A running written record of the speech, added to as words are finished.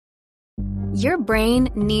Your brain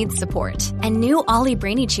needs support, and new Ollie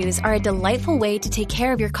Brainy Chews are a delightful way to take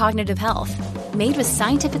care of your cognitive health. Made with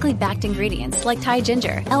scientifically backed ingredients like Thai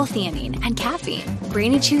ginger, L-theanine, and caffeine,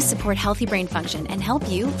 Brainy Chews support healthy brain function and help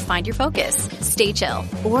you find your focus, stay chill,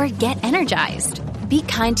 or get energized. Be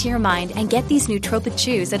kind to your mind and get these nootropic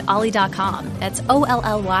chews at ollie.com. That's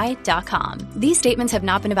OLLY.com. These statements have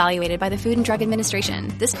not been evaluated by the Food and Drug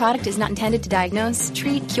Administration. This product is not intended to diagnose,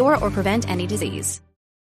 treat, cure, or prevent any disease.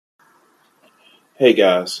 Hey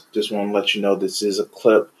guys, just want to let you know this is a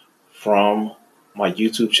clip from my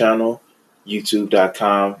YouTube channel,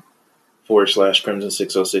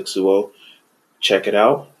 youtube.com/Crimson60620. Check it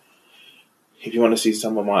out. If you want to see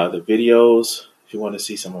some of my other videos, if you want to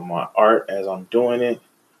see some of my art as I'm doing it,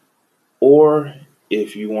 or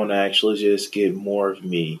if you want to actually just get more of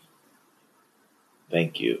me,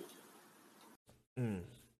 thank you.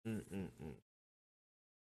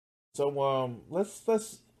 So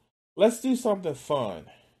let's do something fun.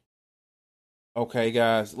 Okay,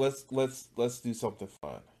 guys, let's do something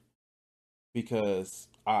fun because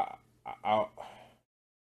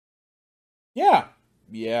yeah.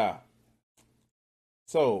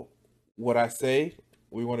 So what I say,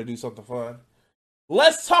 we want to do something fun.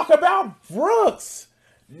 Let's talk about Brooks.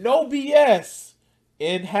 No BS,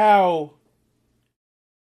 and how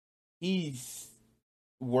he's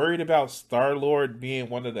worried about Star-Lord being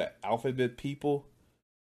one of the alphabet people.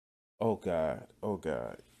 Oh God.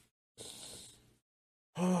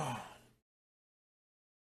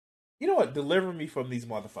 You know what? Deliver me from these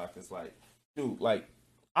motherfuckers. Like, dude, like,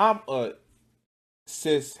 I'm a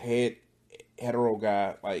cis hetero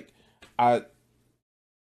guy. Like, I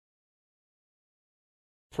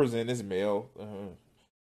present as male.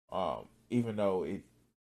 Even though it,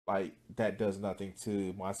 like, that does nothing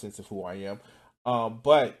to my sense of who I am.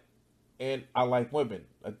 And I like women.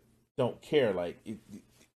 I don't care. Like,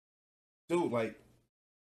 dude, like,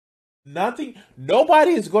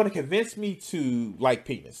 nobody is going to convince me to like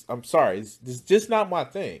penis. I'm sorry. It's just not my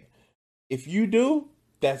thing. If you do,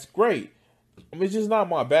 that's great. I mean, it's just not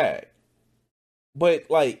my bag. But,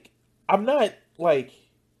 like, I'm not, like,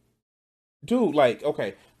 dude, like,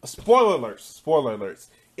 okay, spoiler alerts.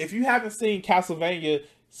 If you haven't seen Castlevania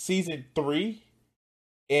Season 3,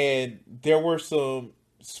 and there were some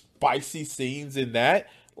spicy scenes in that,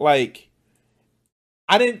 like,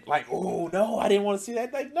 I didn't, like, oh, no, I didn't want to see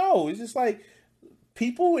that. Like, no, it's just, like,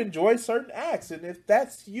 people enjoy certain acts, and if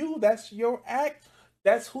that's you, that's your act,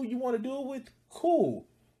 that's who you want to do it with, cool.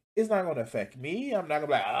 It's not going to affect me. I'm not going to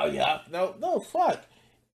be like, oh, yeah, no, fuck.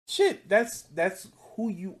 Shit, that's who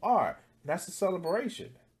you are. That's a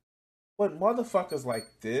celebration. But motherfuckers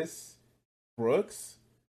like this, Brooks,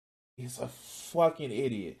 he's a fucking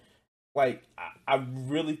idiot. Like, I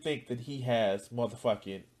really think that he has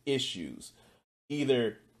motherfucking issues.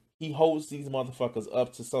 Either he holds these motherfuckers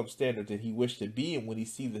up to some standard that he wished to be, and when he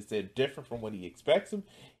sees that they're different from what he expects them,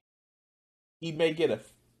 he may get a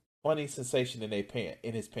funny sensation in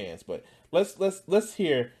his pants. But let's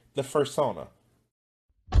hear the fursona.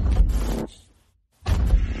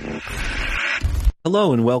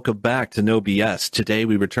 Hello and welcome back to No BS. Today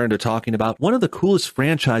we return to talking about one of the coolest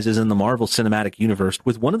franchises in the Marvel Cinematic Universe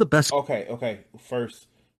with one of the best. Okay. First,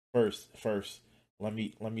 let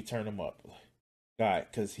me turn him up, guy,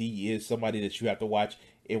 because he is somebody that you have to watch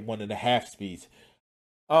in 1.5 speeds.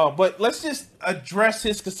 But let's just address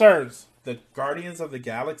his concerns. The Guardians of the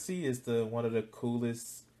Galaxy is one of the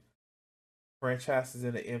coolest franchises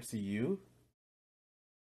in the MCU.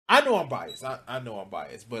 I know I'm biased. I know I'm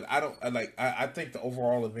biased, but I think the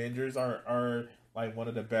overall Avengers are like one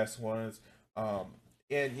of the best ones.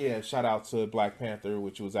 And yeah, shout out to Black Panther,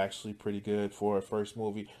 which was actually pretty good for a first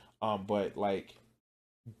movie. But like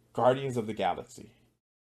Guardians of the Galaxy.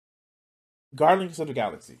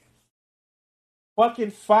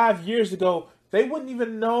 Fucking 5 years ago, they wouldn't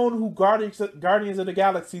even known who Guardians of the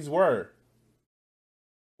Galaxies were.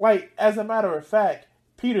 Like, as a matter of fact,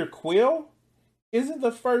 Peter Quill isn't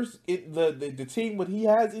the first, the team what he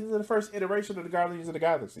has isn't the first iteration of the Guardians of the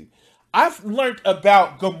Galaxy. I've learned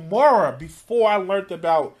about Gamora before I learned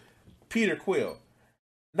about Peter Quill.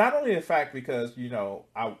 Not only the fact because,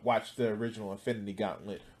 I watched the original Infinity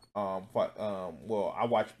Gauntlet. I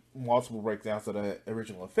watched multiple breakdowns of the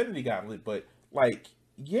original Infinity Gauntlet, but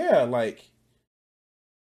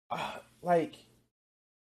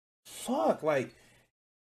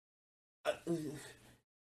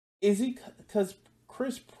is he, because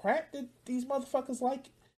Chris Pratt did these motherfuckers like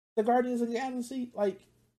the Guardians of the Galaxy? Like,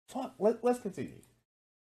 fuck, let's continue.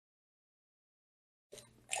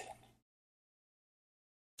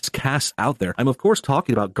 best casts out there. I'm of course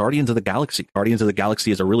talking about Guardians of the Galaxy. Guardians of the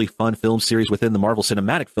Galaxy is a really fun film series within the Marvel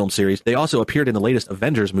Cinematic Film series. They also appeared in the latest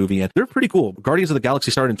Avengers movie, and they're pretty cool. Guardians of the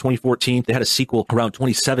Galaxy started in 2014. They had a sequel around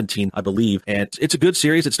 2017, I believe, and it's a good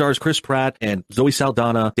series. It stars Chris Pratt and Zoe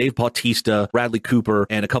Saldana, Dave Bautista, Bradley Cooper,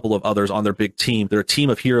 and a couple of others on their big team. They're a team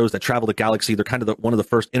of heroes that travel the galaxy. They're kind of one of the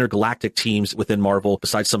first intergalactic teams within Marvel,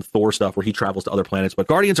 besides some Thor stuff where he travels to other planets. But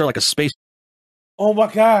Guardians are like a space. Oh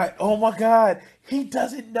my god! Oh my god! He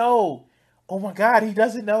doesn't know! Oh my god, he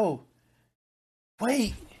doesn't know!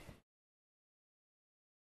 Wait!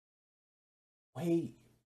 He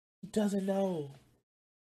doesn't know.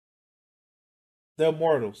 The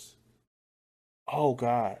Immortals. Oh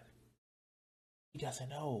god. He doesn't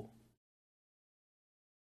know.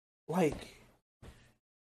 Like,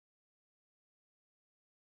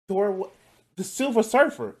 Thor, the Silver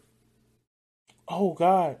Surfer. Oh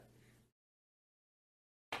god.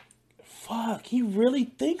 Fuck, he really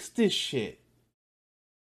thinks this shit.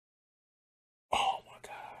 Oh my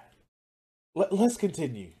god. Let's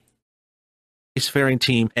continue. Faring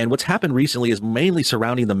team, and what's happened recently is mainly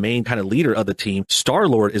surrounding the main kind of leader of the team.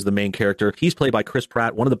 Star-Lord is the main character. He's played by Chris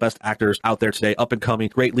Pratt, one of the best actors out there today, up and coming,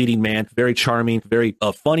 great leading man, very charming, very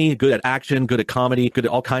funny, good at action, good at comedy, good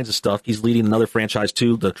at all kinds of stuff. He's leading another franchise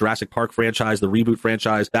too, the Jurassic Park franchise, the reboot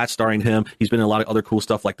franchise, that's starring him. He's been in a lot of other cool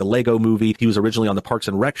stuff like the Lego movie. He was originally on the Parks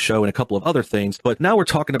and Rec show and a couple of other things, but now we're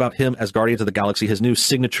talking about him as Guardians of the Galaxy, his new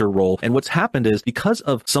signature role. And what's happened is, because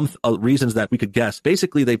of some reasons that we could guess,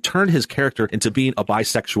 basically they've turned his character into being a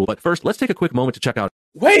bisexual. But first, let's take a quick moment to check out.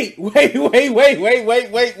 Wait.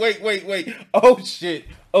 Oh shit.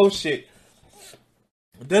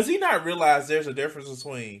 Does he not realize there's a difference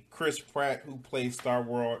between Chris Pratt, who plays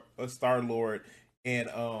Star-Lord, and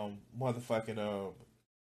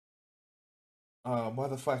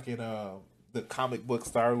the comic book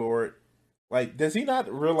Star-Lord? Like, does he not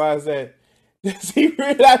realize that? Does he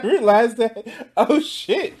not realize that? Oh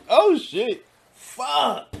shit.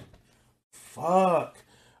 Fuck.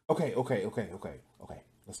 Okay.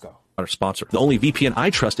 Let's go. Our sponsor. The only VPN I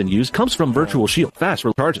trust and use comes from Virtual Shield. Fast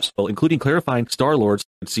recharges, well, including clarifying Star-Lord's.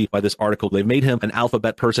 You can see by this article, they've made him an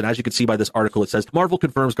alphabet person. As you can see by this article, it says Marvel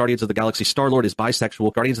confirms Guardians of the Galaxy Star-Lord is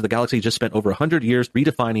bisexual. Guardians of the Galaxy just spent over 100 years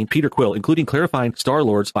redefining Peter Quill, including clarifying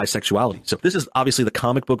Star-Lord's bisexuality. So this is obviously the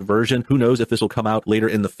comic book version. Who knows if this will come out later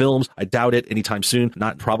in the films? I doubt it anytime soon.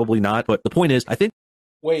 Probably not. But the point is, I think.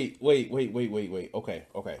 Wait. Okay.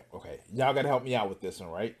 Y'all gotta help me out with this one,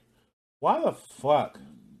 right? Why the fuck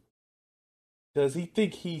does he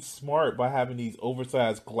think he's smart by having these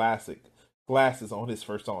oversized glasses on his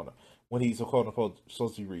persona when he's quote unquote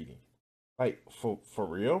supposed to be reading? Like, for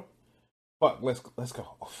real? Fuck, let's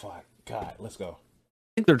go. Oh fuck, God, let's go.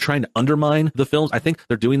 I think they're trying to undermine the films. I think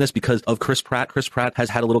they're doing this because of Chris Pratt. Chris Pratt has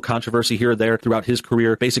had a little controversy here or there throughout his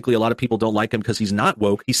career. Basically, a lot of people don't like him because he's not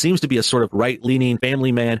woke. He seems to be a sort of right-leaning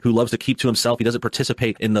family man who loves to keep to himself. He doesn't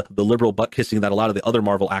participate in the liberal butt-kissing that a lot of the other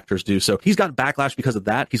Marvel actors do. So he's gotten backlash because of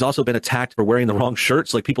that. He's also been attacked for wearing the wrong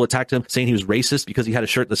shirts. Like, people attacked him saying he was racist because he had a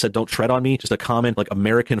shirt that said, "Don't tread on me." Just a common, like,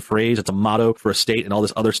 American phrase. It's a motto for a state and all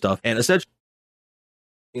this other stuff. And essentially,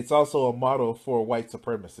 it's also a motto for white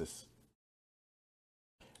supremacists.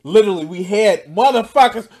 Literally, we had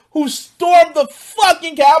motherfuckers who stormed the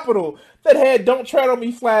fucking Capitol that had "Don't Tread on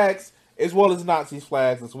Me" flags, as well as Nazi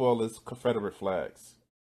flags, as well as Confederate flags.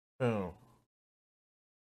 Oh.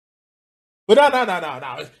 But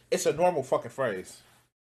no. It's a normal fucking phrase.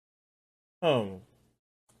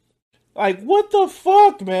 Like, what the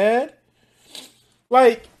fuck, man?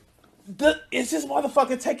 Like, is this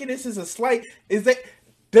motherfucker taking this as a slight?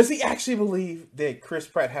 Does he actually believe that Chris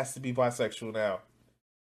Pratt has to be bisexual now?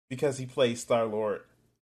 Because he plays Star-Lord.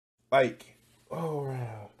 Like, oh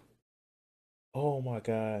wow. Oh my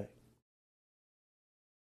god.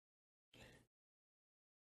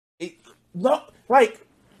 No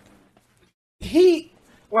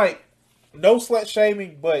slut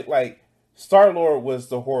shaming, but like, Star-Lord was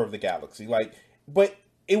the whore of the galaxy. Like, but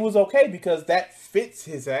it was okay because that fits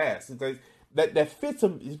his ass. Like, that fits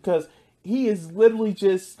him because he is literally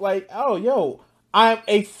just like, oh yo, I'm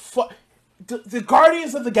a the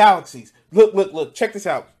Guardians of the Galaxies. Look, check this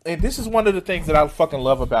out. And this is one of the things that I fucking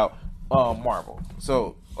love about Marvel.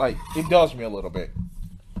 So, like, indulge me a little bit.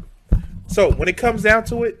 So, when it comes down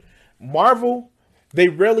to it, Marvel, they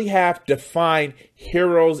really have defined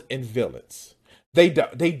heroes and villains. They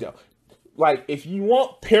don't. Like, if you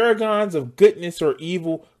want paragons of goodness or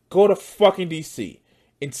evil, go to fucking DC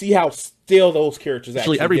and see how still those characters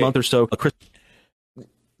actually every get. Month or so,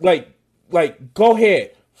 like, go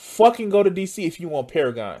ahead. Fucking go to DC if you want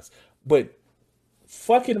paragons. But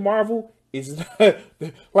fucking Marvel is not,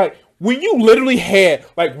 like, when you literally had,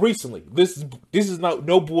 like, recently, this is not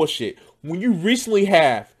no bullshit. When you recently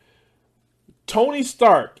have Tony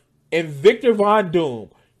Stark and Victor Von Doom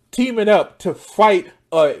teaming up to fight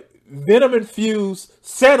a venom-infused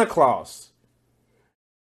Santa Claus,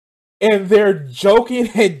 and they're joking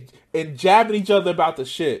and jabbing each other about the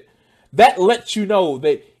shit, that lets you know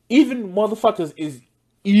that even motherfuckers as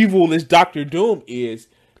evil as Doctor Doom is,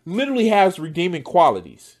 literally has redeeming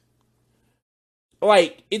qualities.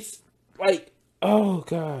 Like, it's like, oh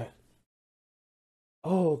god,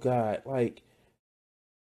 like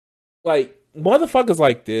motherfuckers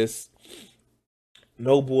like this,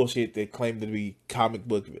 no bullshit, they claim to be comic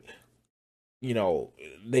book,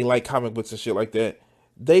 they like comic books and shit like that.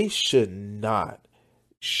 They should not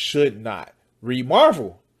read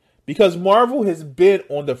Marvel, because Marvel has been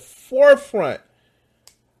on the forefront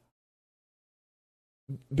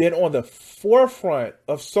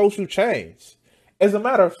of social change. As a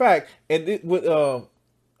matter of fact, and it with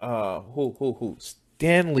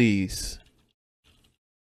Stan Lee's.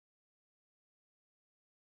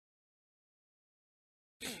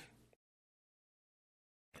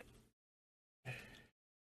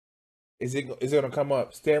 Is it gonna come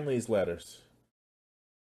up? Stan Lee's letters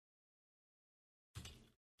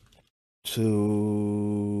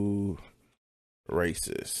to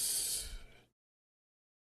racists.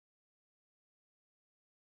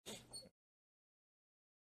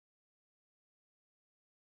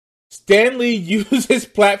 Stan Lee used his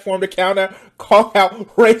platform to call out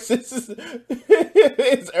racists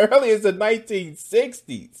as early as the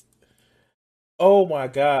 1960s. Oh my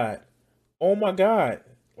god.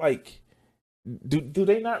 Like, do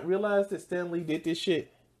they not realize that Stan Lee did this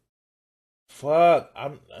shit? Fuck.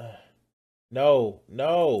 No.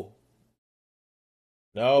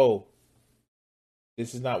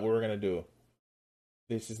 This is not what we're gonna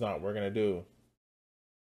do.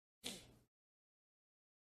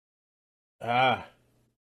 Ah.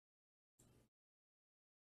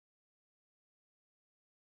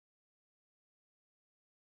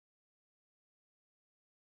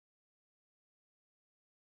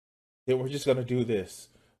 Then we're just gonna do this.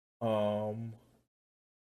 We're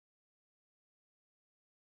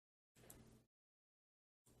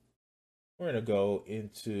gonna go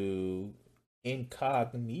into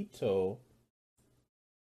incognito.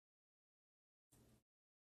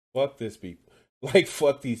 Fuck this people. Like,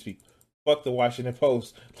 fuck these people. Fuck the Washington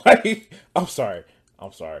Post. Like, I'm sorry. I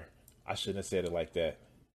shouldn't have said it like that.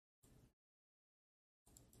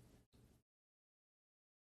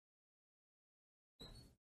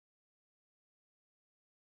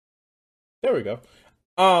 There we go.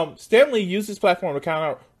 Stan Lee used his platform to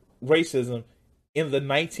counter racism in the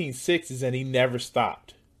 1960s, and he never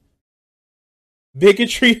stopped.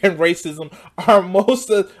 Bigotry and racism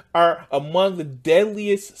are among the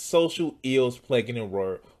deadliest social ills plaguing the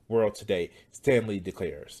world today, Stan Lee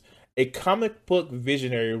declares. A comic book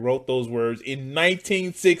visionary wrote those words in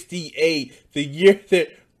 1968, the year that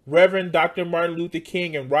Reverend Dr. Martin Luther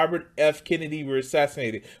King and Robert F. Kennedy were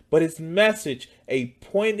assassinated. But his message, a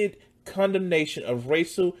pointed condemnation of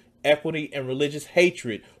racial equity and religious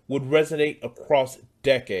hatred, would resonate across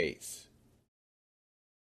decades.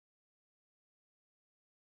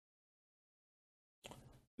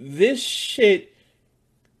 This shit,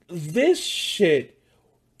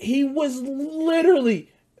 he was literally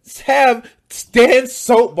have Stan's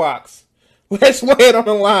soapbox. Let's lay it on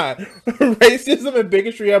the line. Racism and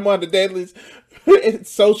bigotry are among the deadliest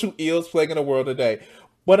social ills plaguing the world today.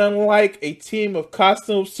 But unlike a team of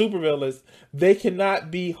costume supervillains, they cannot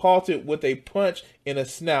be halted with a punch in a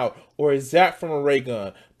snout or a zap from a ray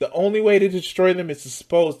gun. The only way to destroy them is to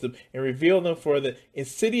expose them and reveal them for the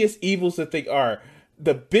insidious evils that they are.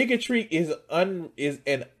 The bigotry is an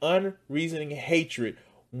unreasoning hatred,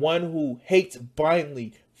 one who hates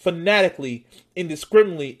blindly, fanatically,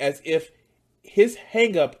 indiscriminately, as if his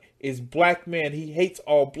hangup is black man. He hates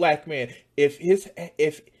all black men.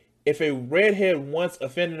 If a redhead once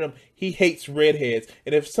offended him, he hates redheads.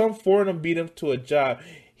 And if some foreigner beat him to a job,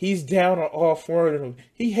 he's down on all four of them.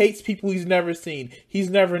 He hates people he's never seen. He's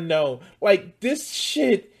never known. Like, this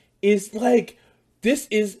shit is like, this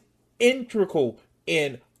is integral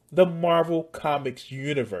in the Marvel Comics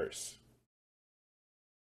universe.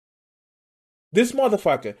 This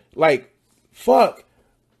motherfucker, like, fuck,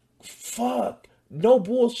 no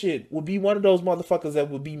bullshit, would be one of those motherfuckers that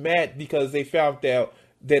would be mad because they found out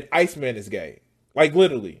that Iceman is gay. Like,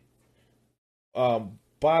 literally.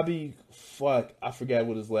 Bobby, fuck, I forgot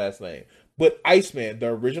what his last name. But Iceman, the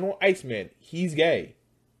original Iceman, he's gay.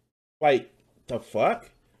 Like, the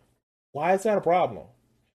fuck? Why is that a problem?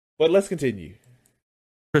 But let's continue.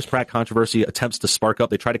 Chris Pratt controversy attempts to spark up.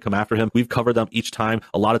 They try to come after him. We've covered them each time,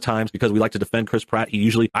 a lot of times, because we like to defend Chris Pratt.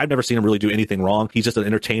 I've never seen him really do anything wrong. He's just an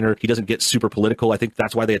entertainer. He doesn't get super political. I think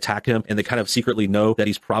that's why they attack him, and they kind of secretly know that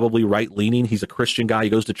he's probably right-leaning. He's a Christian guy. He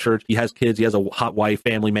goes to church. He has kids. He has a hot wife,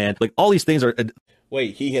 family man. Like, all these things are...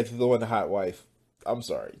 Wait, he has the one hot wife. I'm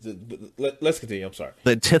sorry. Let's continue. I'm sorry.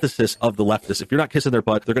 The antithesis of the leftists. If you're not kissing their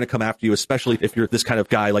butt, they're going to come after you, especially if you're this kind of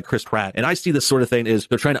guy like Chris Pratt. And I see this sort of thing is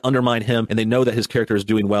they're trying to undermine him, and they know that his character is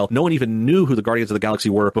doing well. No one even knew who the Guardians of the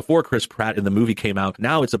Galaxy were before Chris Pratt in the movie came out.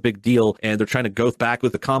 Now it's a big deal, and they're trying to go back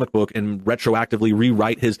with the comic book and retroactively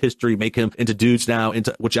rewrite his history, make him into dudes now,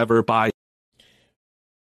 into whichever by...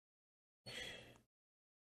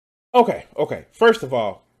 Okay. First of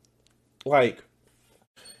all, like...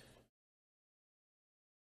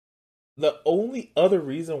 The only other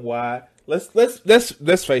reason why let's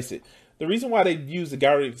face it, the reason why they use the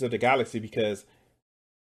Guardians of the Galaxy because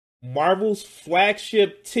Marvel's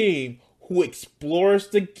flagship team who explores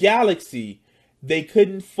the galaxy, they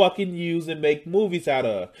couldn't fucking use and make movies out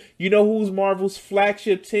of. You know who's Marvel's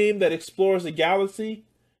flagship team that explores the galaxy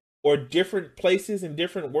or different places in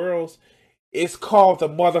different worlds? It's called the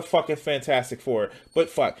motherfucking Fantastic Four.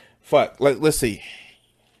 But fuck. Let's see.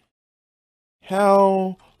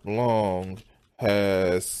 How long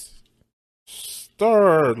has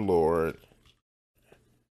Star-Lord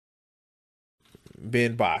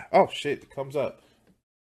been by? Oh shit, it comes up.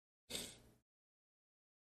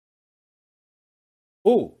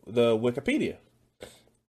 Ooh, the Wikipedia.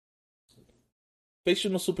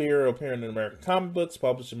 Fictional superhero appearing in American comic books,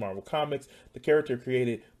 published in Marvel Comics. The character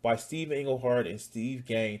created by Steve Englehart and Steve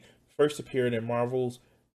Gain first appeared in Marvel's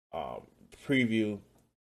preview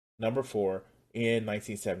number 4 in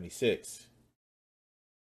 1976.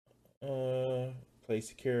 Place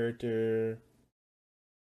the character.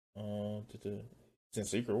 It's in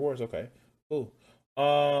Secret Wars. Okay. Ooh.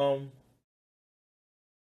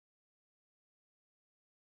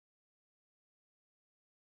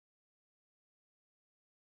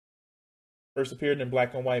 First appeared in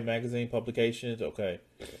black and white magazine publications. Okay.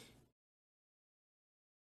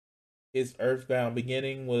 His Earthbound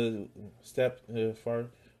beginning was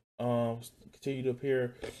continue to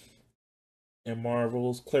appear in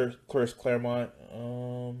Marvel's Chris Claremont,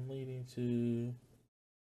 leading to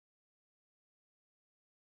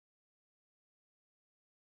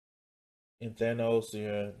in Thanos.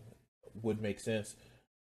 Yeah, would make sense.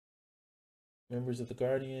 Members of the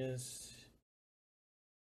Guardians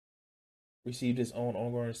received his own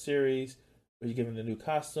ongoing series, where he's given a new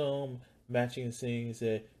costume, matching the scenes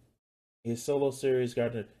that his solo series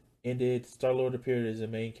Gardner ended. Star-Lord appeared as a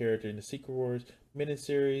main character in the Secret Wars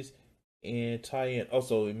miniseries and tie-in.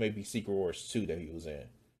 Also, it may be Secret Wars 2 that he was in.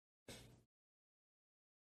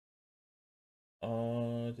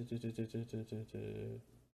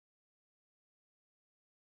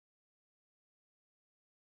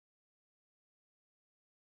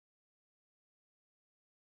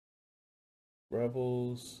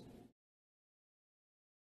 Rebels.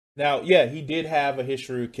 Now, yeah, he did have a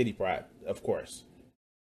history with Kitty Pryde, of course.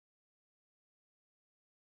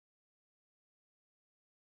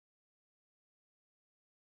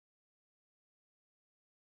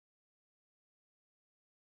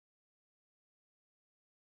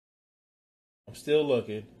 I'm still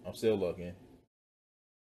looking.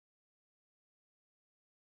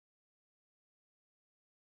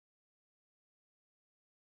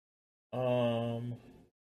 Um,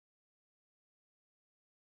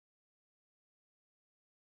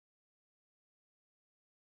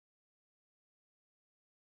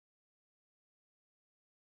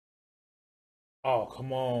 oh,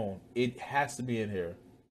 come on. It has to be in here.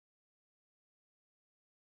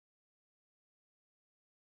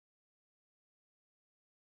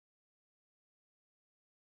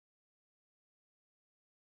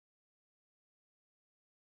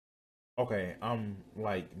 Okay, I'm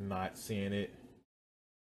like not seeing it.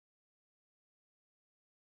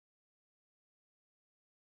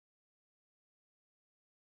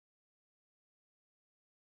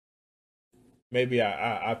 Maybe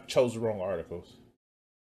I chose the wrong articles.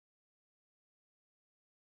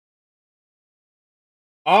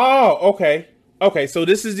 Oh, okay. Okay, so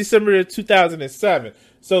this is December 2007.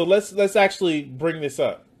 So let's actually bring this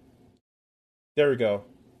up. There we go.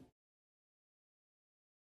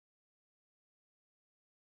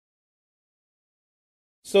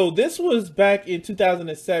 So this was back in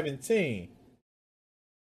 2017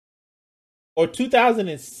 or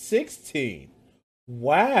 2016.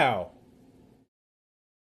 Wow.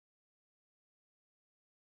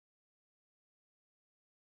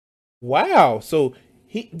 Wow. So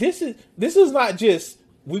this is not just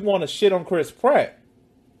we want to shit on Chris Pratt.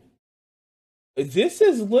 This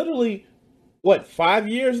is literally what, 5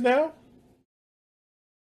 years now?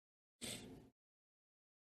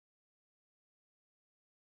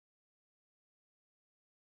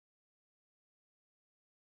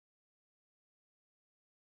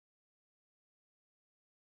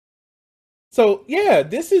 So yeah,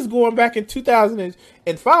 this is going back in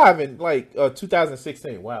 2005 and like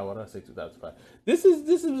 2016. Wow, what did I say 2005? This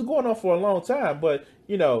is going on for a long time, but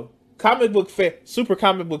comic book fan, super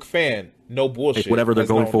comic book fan, no bullshit. Whatever they're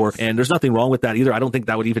going for. And there's nothing wrong with that either. I don't think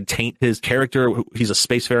that would even taint his character. He's a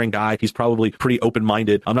spacefaring guy. He's probably pretty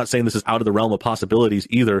open-minded. I'm not saying this is out of the realm of possibilities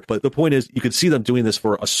either, but the point is you could see them doing this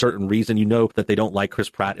for a certain reason. You know that they don't like Chris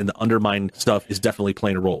Pratt, and the undermined stuff is definitely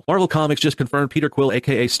playing a role. Marvel Comics just confirmed Peter Quill,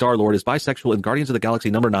 aka Star-Lord, is bisexual in Guardians of the Galaxy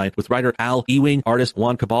 #9, with writer Al Ewing, artist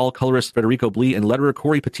Juan Cabal, colorist Federico Blee, and letterer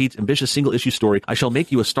Corey Petit's ambitious single-issue story, I Shall Make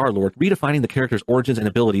You a Star-Lord, redefining the character's origins and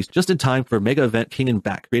abilities just in time for mega event King and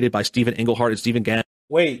Back, created by Stephen Englehart and Stephen Gann.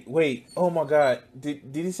 Wait. Oh my god. Did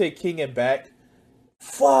he say King and Back?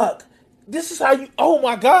 Fuck. This is how you. Oh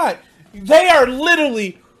my god. They are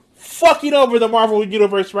literally fucking over the Marvel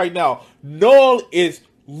Universe right now. Noel is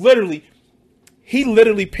literally. He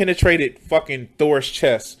literally penetrated fucking Thor's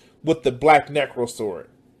chest with the Black Necro sword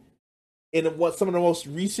in some of the most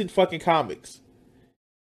recent fucking comics.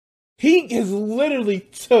 He has literally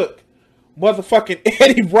took motherfucking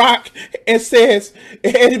Eddie Brock and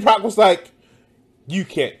Eddie Brock was like, you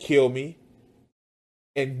can't kill me.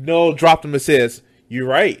 And Noel dropped him and says, you're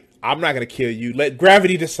right. I'm not going to kill you. Let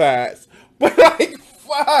gravity decide. But like,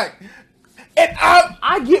 fuck. And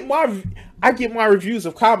I get my reviews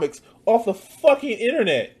of comics off the fucking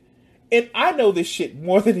internet. And I know this shit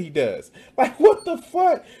more than he does. Like, what the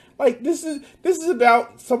fuck? Like, this is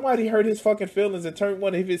about somebody hurt his fucking feelings and turned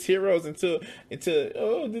one of his heroes turned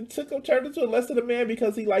into a less than a man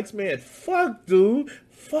because he likes man. Fuck, dude.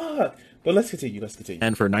 Fuck. But let's continue.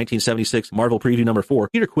 And for 1976 Marvel Preview #4,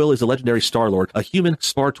 Peter Quill is the legendary Star-Lord, a human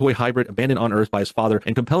Spar-Toy hybrid abandoned on Earth by his father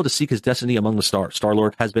and compelled to seek his destiny among the stars.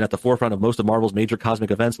 Star-Lord has been at the forefront of most of Marvel's major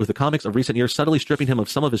cosmic events, with the comics of recent years subtly stripping him of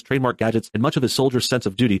some of his trademark gadgets and much of his soldier's sense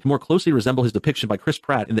of duty to more closely resemble his depiction by Chris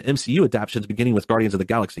Pratt in the MCU adaptations beginning with Guardians of the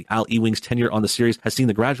Galaxy. Al Ewing's tenure on the series has seen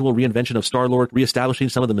the gradual reinvention of Star-Lord, reestablishing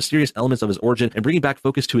some of the mysterious elements of his origin and bringing back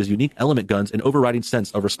focus to his unique element guns and overriding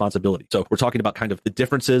sense of responsibility. So we're talking about kind of the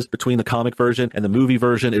differences between the comic version and the movie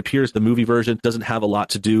version. It appears the movie version doesn't have a lot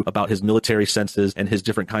to do about his military senses and his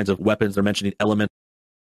different kinds of weapons. They're mentioning element.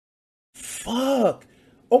 Fuck.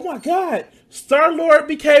 Oh my god. Star-Lord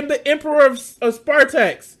became the Emperor of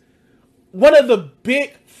Spartax. One of the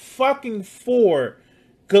big fucking 4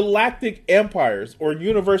 galactic empires or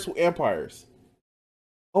universal empires.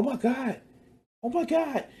 Oh my god. Oh my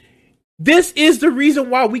god. This is the reason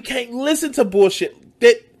why we can't listen to bullshit.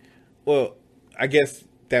 Well, I guess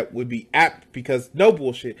that would be apt because no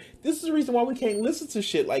bullshit. This is the reason why we can't listen to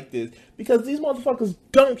shit like this, because these motherfuckers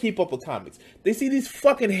don't keep up with comics. They see these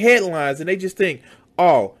fucking headlines and they just think,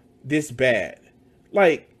 oh, this bad.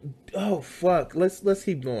 Like, oh fuck, let's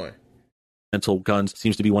keep going. Mental guns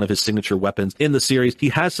seems to be one of his signature weapons in the series. He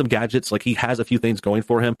has some gadgets, like he has a few things going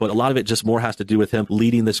for him, but a lot of it just more has to do with him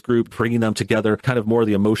leading this group, bringing them together, kind of more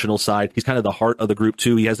the emotional side. He's kind of the heart of the group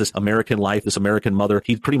too. He has this American life, this American mother.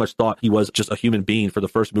 He pretty much thought he was just a human being for the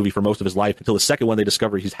first movie for most of his life, until the second one they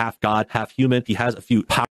discover he's half god, half human. He has a few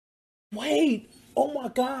power. Wait, oh my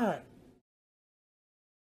god.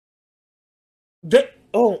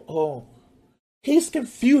 He's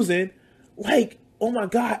confusing. Like, oh my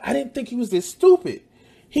god, I didn't think he was this stupid.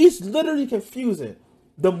 He's literally confusing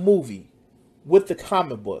the movie with the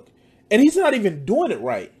comic book. And he's not even doing it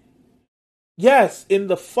right. Yes, in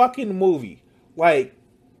the fucking movie, like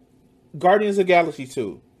Guardians of the Galaxy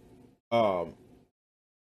 2,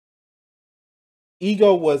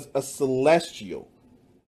 Ego was a celestial.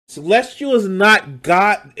 Celestials are not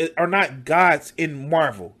gods in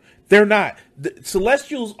Marvel. They're not. The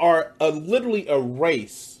Celestials are literally a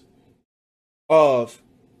race of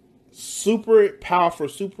super powerful,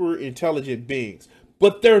 super intelligent beings,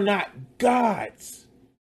 but they're not gods.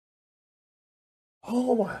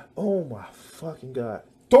 Oh my fucking god.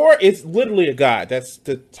 Thor is literally a god. That's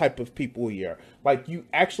the type of people we are. Like, you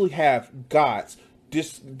actually have gods.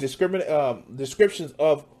 Descriptions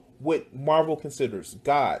of what Marvel considers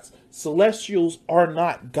gods. Celestials are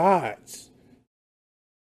not gods.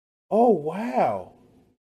 Oh wow.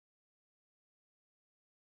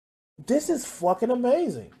 This is fucking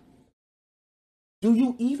amazing. Do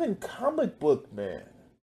you even comic book, man?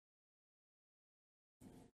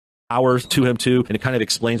 powers to him too, and it kind of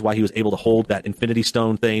explains why he was able to hold that Infinity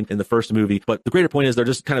Stone thing in the first movie. But the greater point is they're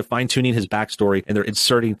just kind of fine-tuning his backstory, and they're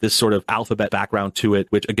inserting this sort of alphabet background to it,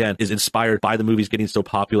 which again is inspired by the movies getting so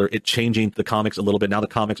popular, it changing the comics a little bit. Now the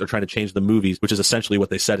comics are trying to change the movies, which is essentially what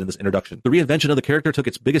they said in this introduction. The reinvention of the character took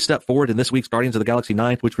its biggest step forward in this week's Guardians of the Galaxy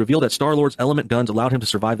 9, which revealed that Star-Lord's element guns allowed him to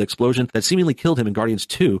survive the explosion that seemingly killed him in Guardians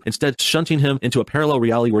 2, instead shunting him into a parallel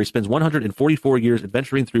reality where he spends 144 years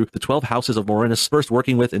adventuring through the 12 houses of Morinus, first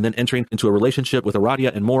working with and then entering into a relationship with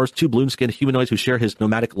Aradia and Mors, two bloom-skinned humanoids who share his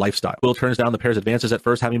nomadic lifestyle. Quill turns down the pair's advances at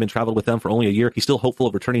first, having been traveled with them for only a year. He's still hopeful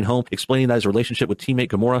of returning home, explaining that his relationship with teammate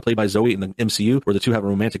Gamora, played by Zoe in the MCU, where the two have a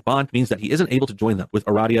romantic bond, means that he isn't able to join them, with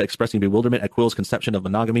Aradia expressing bewilderment at Quill's conception of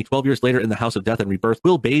monogamy. 12 years later, in the House of Death and Rebirth,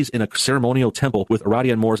 Quill bathes in a ceremonial temple, with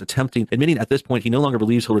Aradia and Mors admitting at this point he no longer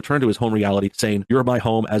believes he'll return to his home reality, saying, "You're my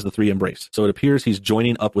home," as the three embrace. So it appears he's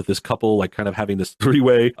joining up with this couple, like kind of having this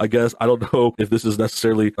three-way, I guess. I don't know if this is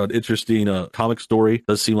necessarily an interesting comic story. It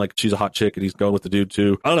does seem like she's a hot chick and he's going with the dude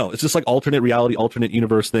too. I don't know. It's just like alternate reality, alternate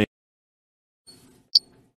universe thing.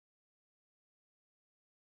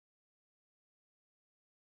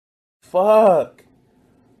 Fuck.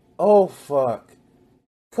 Oh, fuck.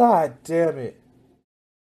 God damn it.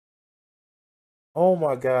 Oh,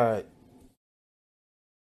 my God.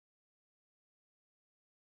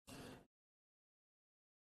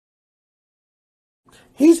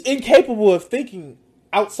 He's incapable of thinking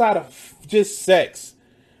outside of just sex.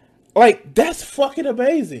 Like, that's fucking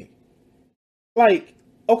amazing. Like,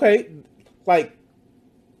 okay, like,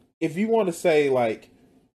 if you want to say, like,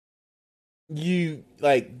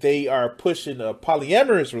 they are pushing a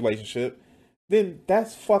polyamorous relationship, then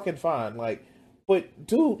that's fucking fine. Like, but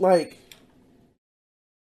dude, like,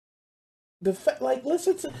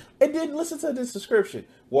 listen to this description.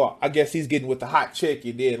 Well, I guess he's getting with the hot chick,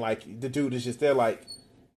 and then like the dude is just there, like,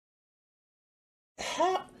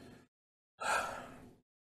 how?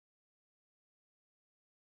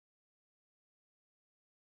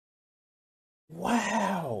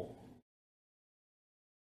 Wow.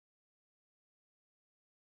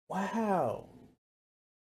 Wow.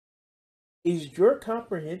 Is your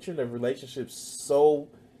comprehension of relationships so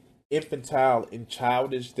infantile and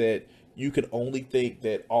childish that you could only think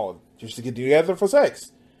that, oh, just to get together for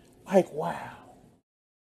sex? Like, wow.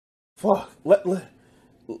 Fuck.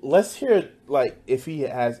 Let's hear, like, if he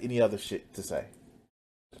has any other shit to say.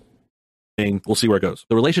 We'll see where it goes.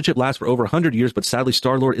 The relationship lasts for over 100 years, but sadly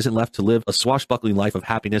Star-Lord isn't left to live a swashbuckling life of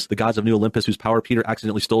happiness. The gods of New Olympus, whose power Peter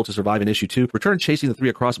accidentally stole to survive in issue 2, return chasing the three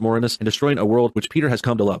across Morinus and destroying a world which Peter has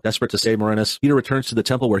come to love. Desperate to save Morinus, Peter returns to the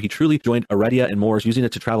temple where he truly joined Aradia and Mors, using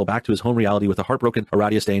it to travel back to his home reality with a heartbroken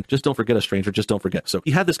Aradia saying, "Just don't forget us, stranger, just don't forget." So he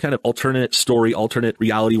had this kind of alternate story, alternate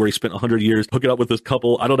reality where he spent 100 years hooking up with this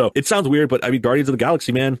couple. I don't know. It sounds weird, but I mean, Guardians of the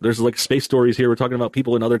Galaxy, man, there's like space stories here. We're talking about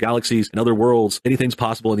people in other galaxies and other worlds. Anything's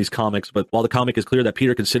possible in these comics, but while the comic is clear that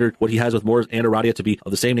Peter considered what he has with Mors and Aradia to be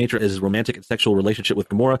of the same nature as his romantic and sexual relationship with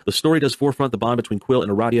Gamora, the story does forefront the bond between Quill and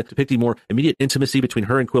Aradia, depicting more immediate intimacy between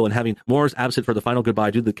her and Quill, and having Mors absent for the final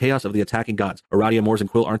goodbye due to the chaos of the attacking gods. Aradia, Mors, and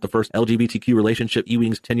Quill aren't the first LGBTQ relationship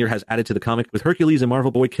Ewing's tenure has added to the comic, with Hercules and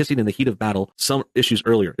Marvel Boy kissing in the heat of battle some issues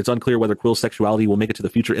earlier. It's unclear whether Quill's sexuality will make it to the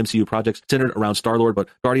future MCU projects centered around Star-Lord, but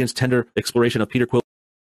Guardians' tender exploration of Peter Quill.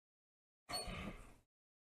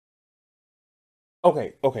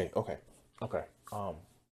 Okay.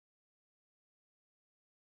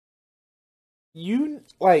 You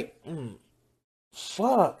like,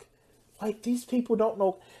 fuck. Like, these people don't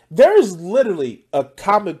know. There's literally a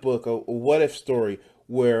comic book, a what if story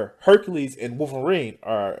where Hercules and Wolverine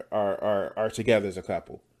are together as a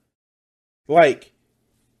couple. Like,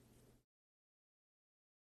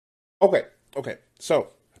 okay.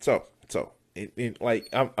 Like,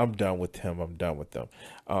 I'm done with him. I'm done with them.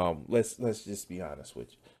 Let's just be honest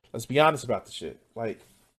with you. Let's be honest about the shit. Like,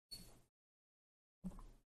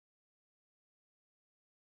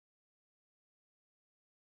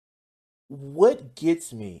 what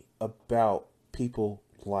gets me about people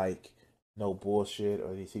like No Bullshit,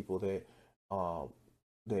 or these people um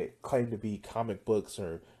that claim to be comic books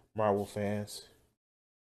or Marvel fans,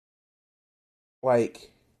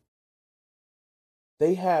 like,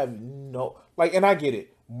 they have no, like, and I get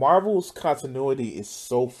it. Marvel's continuity is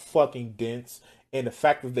so fucking dense, and the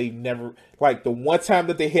fact that they never, like, the one time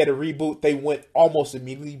that they had a reboot, they went almost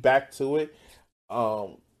immediately back to it.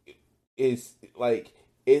 Um, is like,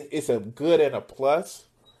 it's a good and a plus.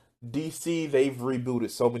 DC, they've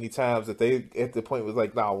rebooted so many times that they at the point was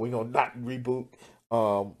like, no, we're gonna not reboot.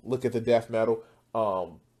 Look at the death metal.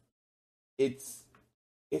 It's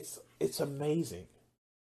it's amazing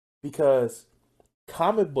because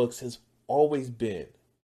comic books has always been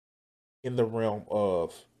in the realm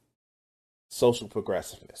of social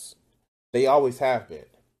progressiveness. They always have been.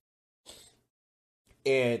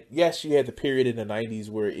 And yes, you had the period in the 90s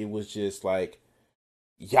where it was just like,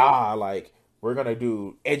 yeah, like, we're going to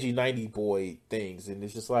do edgy 90 boy things. And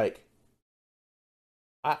it's just like,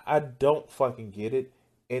 I don't fucking get it.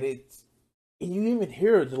 And and you even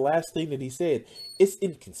hear the last thing that he said. It's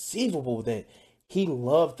inconceivable that he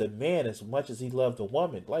loved the man as much as he loved the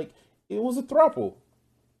woman. Like, it was a throuple.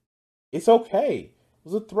 It's okay. It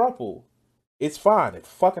was a throuple. It's fine. It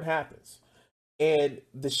fucking happens. And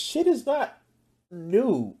the shit is not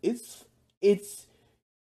new. It's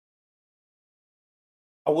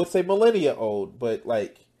I would say millennia old, but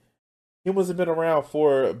like, humans have been around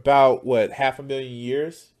for about what, 500,000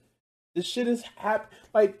 years. This shit is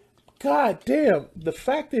like, god damn, the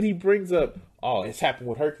fact that he brings up, oh, it's happened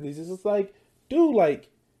with Hercules, is just like, dude, like,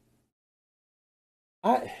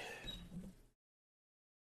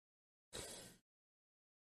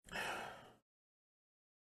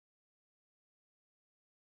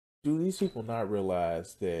 do these people not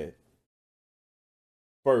realize that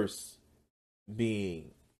first,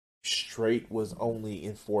 being straight was only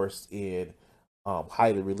enforced in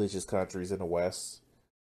highly religious countries in the West,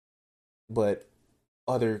 but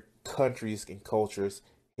other countries and cultures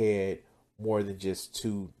had more than just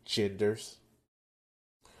two genders,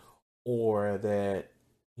 or that,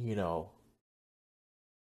 you know,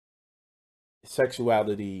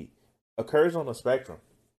 sexuality occurs on a spectrum,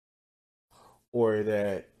 or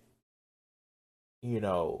that, you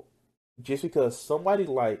know, just because somebody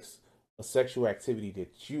likes a sexual activity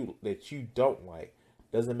that you don't like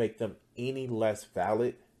doesn't make them any less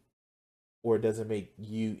valid, or doesn't make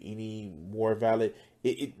you any more valid.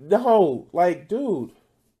 No, like, dude,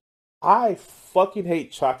 I fucking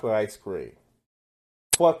hate chocolate ice cream.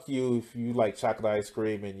 Fuck you if you like chocolate ice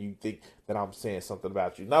cream and you think that I'm saying something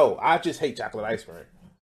about you. No, I just hate chocolate ice cream.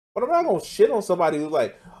 But I'm not gonna shit on somebody who's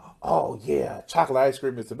like, oh yeah, chocolate ice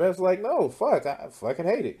cream is the best. Like, no, fuck, I fucking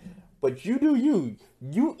hate it. But you do you.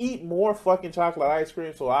 You eat more fucking chocolate ice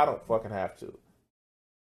cream, so I don't fucking have to.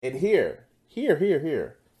 And here.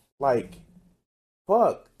 Like,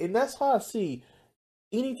 fuck. And that's how I see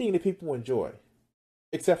anything that people enjoy.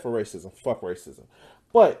 Except for racism. Fuck racism.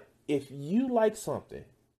 But if you like something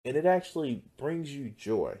and it actually brings you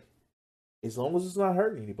joy, as long as it's not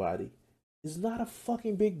hurting anybody, it's not a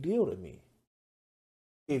fucking big deal to me.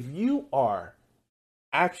 If you are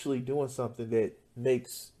actually doing something that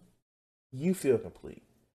makes you feel complete,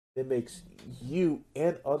 that makes you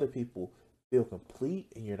and other people feel complete,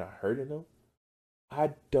 and you're not hurting them,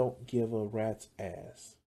 I don't give a rat's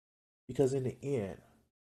ass. Because in the end,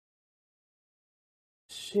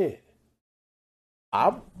 shit,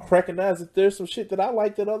 I recognize that there's some shit that I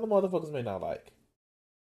like that other motherfuckers may not like.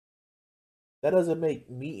 That doesn't make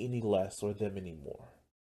me any less or them any more.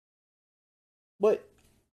 But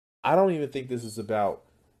I don't even think this is about,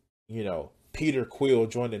 you know, Peter Quill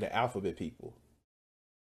joining the alphabet people.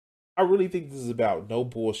 I really think this is about no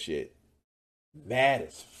bullshit. Mad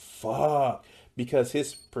as fuck. Because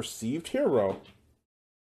his perceived hero,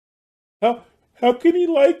 how can he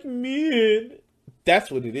like men?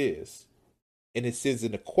 That's what it is. And it sends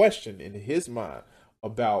in a question in his mind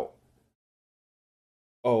about,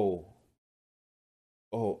 oh.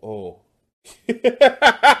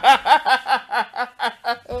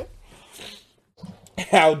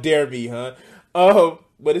 How dare me, huh?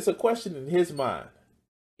 But it's a question in his mind.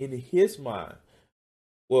 In his mind.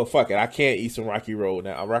 Well, fuck it. I can't eat some Rocky Road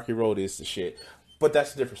now. Rocky Road is the shit. But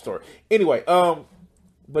that's a different story. Anyway,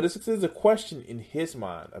 but it's a question in his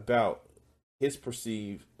mind about his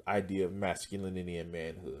perceived idea of masculinity and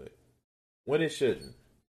manhood. When it shouldn't.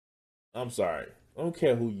 I'm sorry. I don't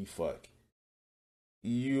care who you fuck.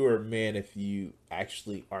 You are a man if you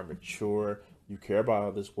actually are mature, you care about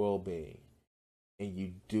others' well-being, and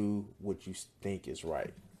you do what you think is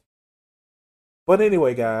right. But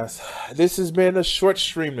anyway, guys, this has been a short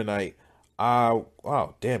stream tonight.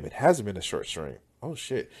 Wow, damn, it hasn't been a short stream. Oh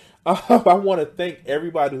shit. I want to thank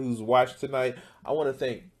everybody who's watched tonight. I want to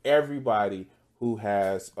thank everybody who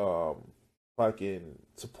has fucking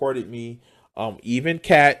supported me. Even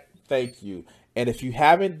Kat, thank you. And if you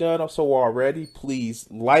haven't done so already, please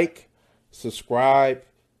like, subscribe,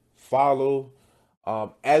 follow.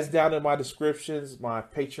 As down in my descriptions, my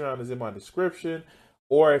Patreon is in my description.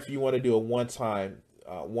 Or if you want to do a one-time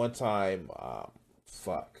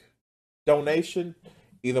donation,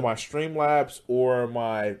 either my Streamlabs or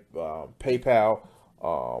my PayPal,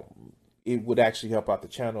 it would actually help out the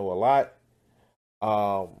channel a lot.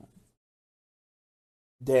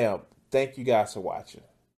 Damn, thank you guys for watching.